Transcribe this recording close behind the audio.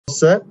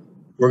set.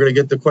 We're going to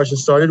get the question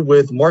started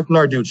with Mark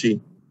Narducci.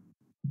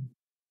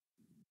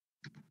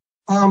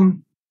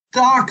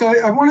 Doc,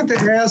 I wanted to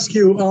ask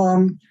you,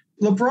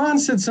 LeBron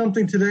said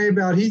something today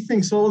about he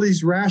thinks all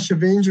these rash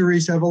of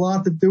injuries have a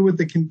lot to do with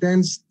the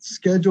condensed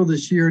schedule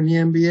this year in the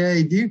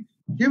NBA. Do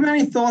you have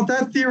any thought?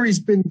 That theory's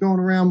been going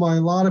around by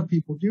a lot of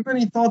people. Do you have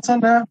any thoughts on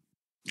that?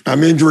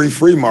 I'm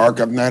injury-free, Mark.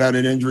 I've not had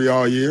an injury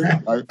all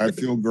year. I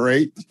feel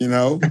great,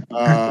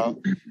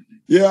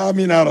 Yeah, I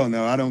mean, I don't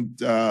know. I don't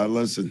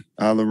listen.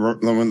 When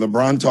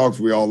LeBron talks,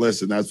 we all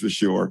listen, that's for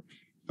sure.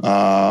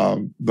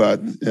 But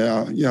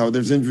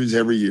there's injuries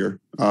every year.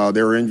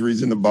 There were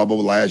injuries in the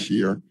bubble last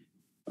year.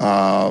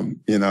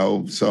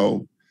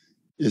 So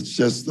it's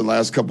just the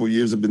last couple of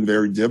years have been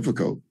very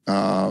difficult.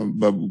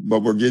 But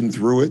we're getting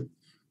through it.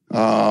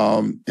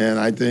 And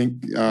I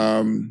think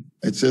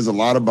it says a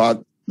lot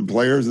about the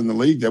players in the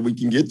league that we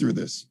can get through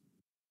this.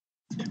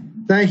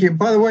 Thank you.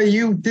 By the way,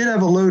 you did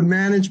have a load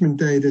management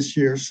day this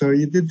year, so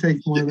you did take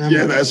more of them.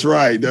 Yeah, that's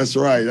right. That's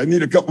right. I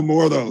need a couple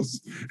more of those.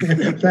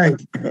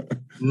 Thanks.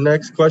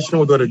 Next question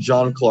will go to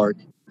John Clark.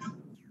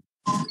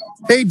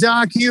 Hey,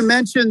 Doc, you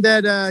mentioned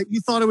that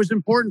you thought it was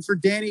important for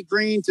Danny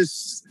Green to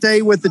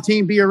stay with the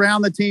team, be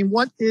around the team.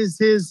 What is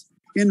his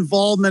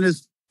involvement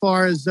as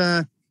far as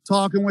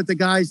talking with the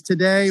guys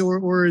today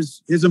or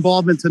his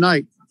involvement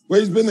tonight? Well,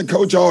 he's been the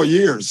coach all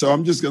year, so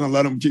I'm just going to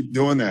let him keep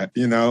doing that,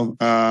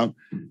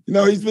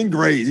 He's been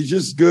great. He's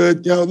just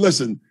good.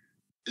 Listen,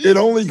 it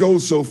only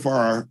goes so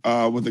far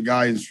with a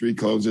guy in street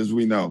clothes, as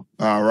we know,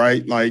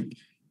 right? Like,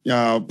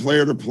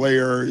 player to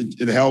player,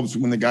 it helps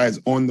when the guy's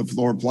on the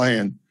floor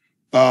playing.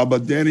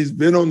 But Danny's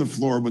been on the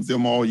floor with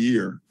them all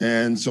year.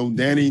 And so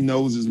Danny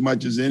knows as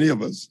much as any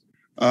of us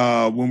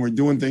when we're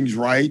doing things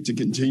right to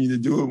continue to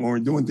do it, when we're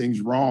doing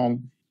things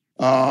wrong.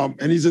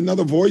 And he's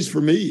another voice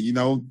for me,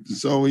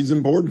 so he's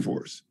important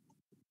for us.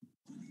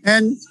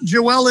 And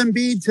Joel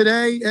Embiid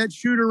today at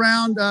shoot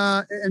around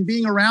and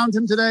being around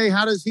him today,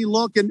 how does he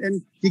look?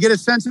 And you get a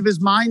sense of his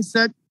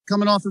mindset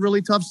coming off a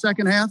really tough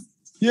second half?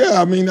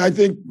 Yeah, I mean, I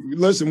think,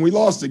 listen, we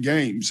lost the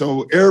game.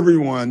 So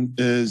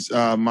everyone's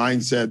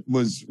mindset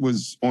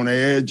was on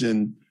edge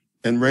and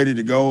ready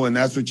to go. And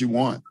that's what you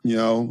want,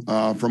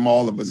 from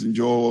all of us. And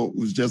Joel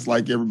was just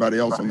like everybody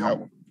else on that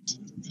one.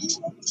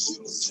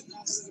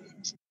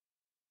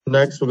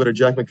 Next, we'll go to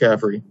Jack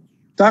McCaffrey.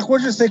 Doc, what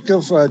did you think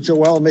of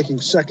Joel making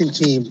second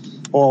team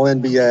All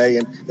NBA?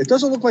 And it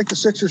doesn't look like the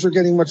Sixers are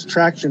getting much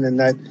traction in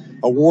that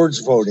awards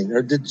voting.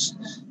 Or did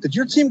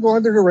your team go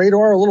under the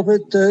radar a little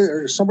bit?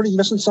 Or somebody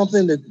missing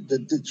something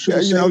that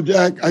should have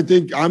Jack, I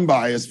think I'm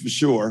biased for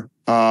sure.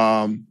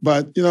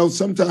 But,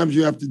 sometimes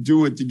you have to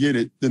do it to get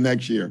it the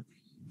next year,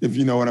 if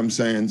you know what I'm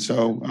saying.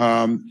 So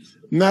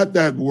not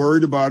that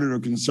worried about it or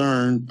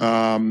concerned.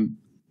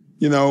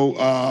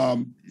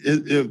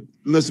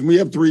 Listen, we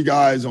have 3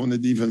 guys on the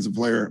defensive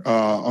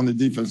on the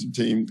defensive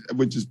team,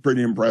 which is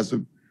pretty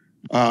impressive.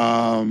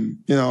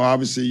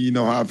 Obviously,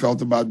 how I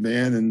felt about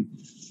Ben, and,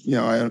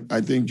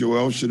 I think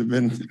Joel should have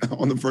been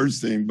on the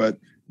first team, but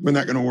we're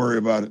not going to worry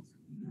about it.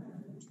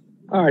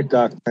 All right,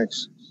 Doc.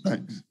 Thanks.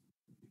 Thanks.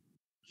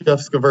 Jeff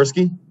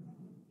Skaversky.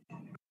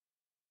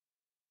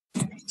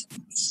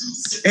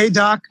 Hey,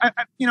 Doc,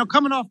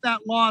 coming off that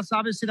loss,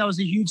 obviously that was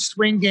a huge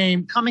swing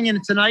game. Coming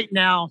into tonight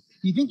now,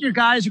 do you think your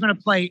guys are going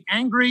to play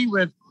angry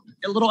with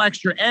a little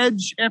extra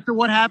edge after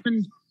what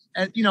happened,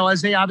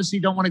 as they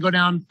obviously don't want to go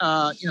down,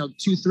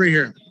 2-3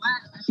 here?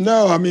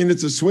 No, I mean,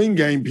 it's a swing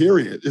game,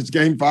 period. It's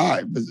game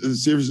 5. The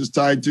series is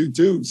tied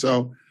 2-2.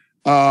 So,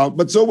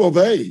 but so will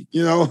they,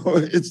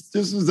 this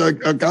is a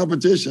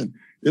competition.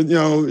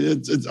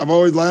 I've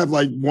always laughed,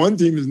 like, one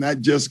team is not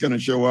just going to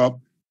show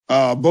up.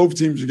 Both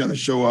teams are going to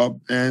show up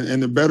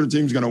and the better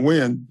team's going to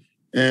win.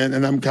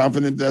 And I'm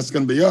confident that's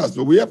going to be us,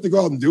 but we have to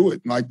go out and do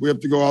it. Like, we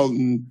have to go out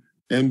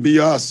and be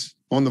us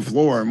on the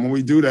floor. And when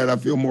we do that, I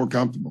feel more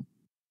comfortable.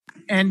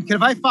 And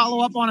if I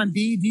follow up on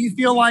Embiid, do you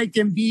feel like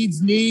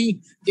Embiid's knee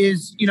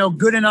is,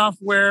 good enough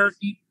where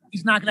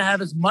he's not going to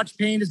have as much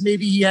pain as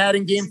maybe he had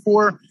in game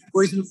 4?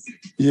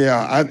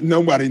 Yeah,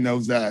 nobody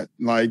knows that.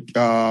 Like,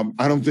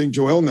 I don't think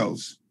Joel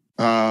knows.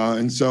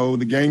 And so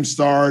the game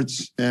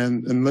starts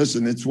and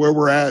listen, it's where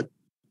we're at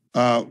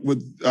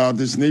with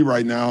this knee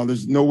right now.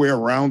 There's no way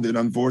around it,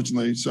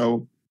 unfortunately.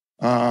 So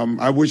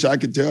I wish I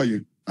could tell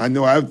you. I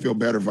know I would feel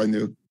better if I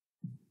knew.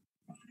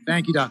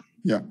 Thank you, Doc.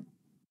 Yeah.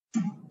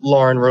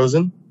 Lauren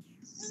Rosen.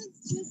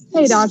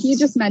 Hey, Doc, you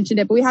just mentioned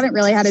it, but we haven't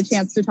really had a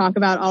chance to talk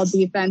about all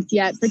defense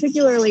yet,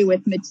 particularly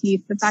with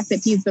Matisse, the fact that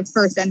he's the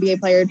first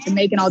NBA player to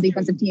make an all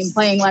defensive team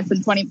playing less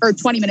than 20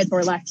 minutes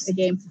or less a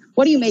game.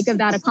 What do you make of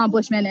that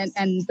accomplishment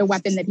and the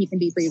weapon that he can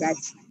be for you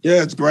guys?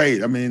 Yeah, it's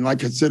great. I mean,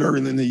 like I said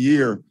earlier in the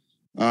year,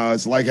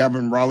 it's like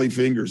having Raleigh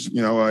fingers,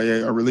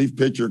 a relief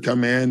pitcher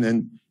come in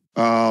and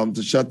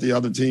to shut the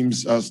other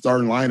team's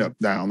starting lineup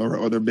down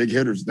or their big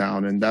hitters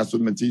down. And that's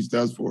what Matisse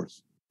does for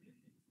us.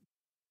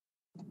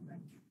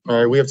 All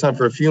right, we have time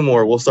for a few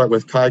more. We'll start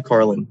with Kai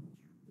Carlin.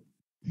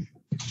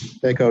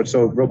 Hey, Coach.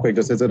 So real quick,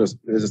 is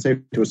it safe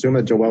to assume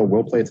that Joel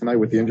will play tonight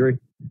with the injury?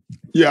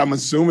 Yeah, I'm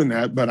assuming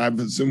that, but I've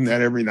assumed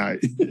that every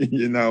night.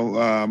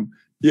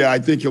 Yeah, I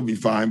think he'll be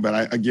fine.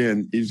 But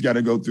again, he's got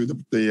to go through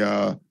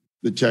the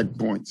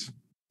checkpoints.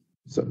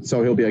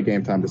 So he'll be a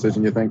game time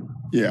decision, you think?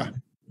 Yeah.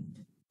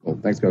 Cool.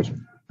 Thanks, Coach.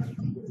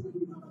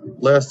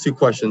 Last two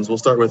questions. We'll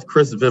start with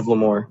Chris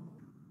Vivlamore.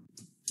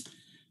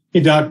 Hey,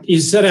 Doc, you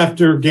said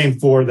after game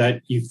 4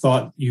 that you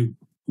thought you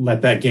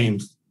let that game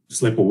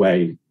slip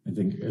away, I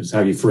think is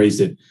how you phrased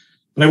it.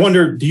 But I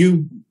wonder, do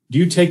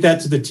you take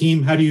that to the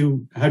team? How do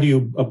you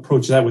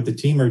approach that with the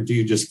team, or do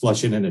you just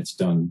flush it and it's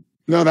done?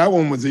 No, that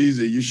one was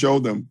easy. You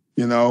showed them,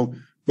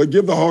 but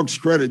give the Hawks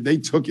credit. They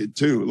took it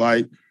too.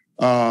 Like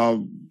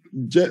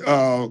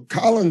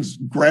Collins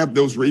grabbed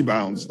those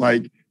rebounds.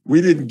 Like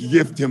we didn't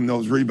gift him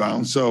those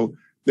rebounds. So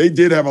they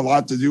did have a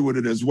lot to do with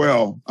it as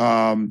well.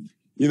 I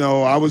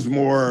was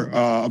more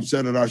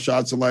upset at our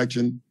shot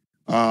selection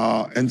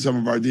and some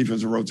of our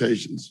defensive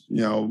rotations,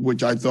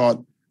 which I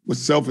thought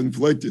was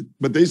self-inflicted.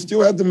 But they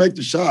still had to make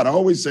the shot. I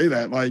always say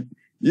that. Like,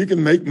 you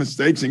can make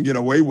mistakes and get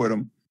away with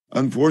them.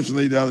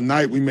 Unfortunately, the other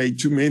night we made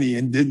too many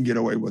and didn't get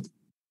away with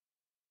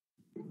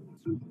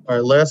them. All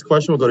right, last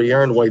question. We'll go to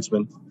Aaron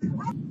Weitzman.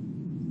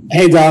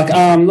 Hey, Doc,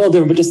 a little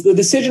different, but just the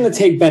decision to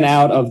take Ben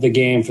out of the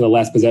game for the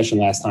last possession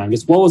last time,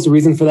 just what was the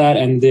reason for that?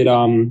 And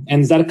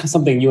is that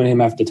something you and him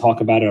have to talk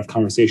about or have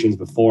conversations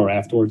before or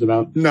afterwards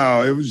about?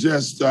 No, it was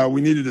just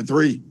we needed a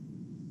 3.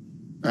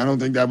 I don't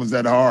think that was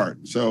that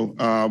hard. So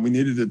we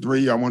needed a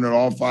 3. I wanted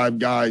all 5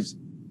 guys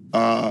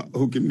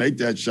who can make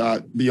that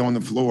shot be on the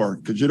floor,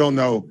 because you don't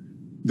know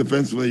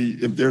defensively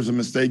if there's a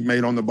mistake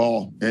made on the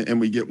ball and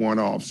we get one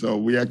off. So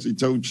we actually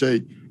told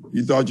Shea,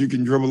 you thought you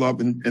can dribble up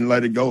and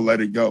let it go,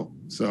 let it go.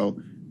 So,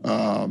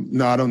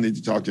 no, I don't need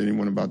to talk to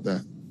anyone about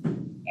that.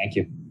 Thank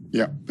you.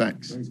 Yeah,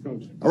 thanks. Thanks,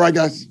 Coach. All right,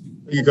 guys.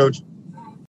 Thank you, Coach.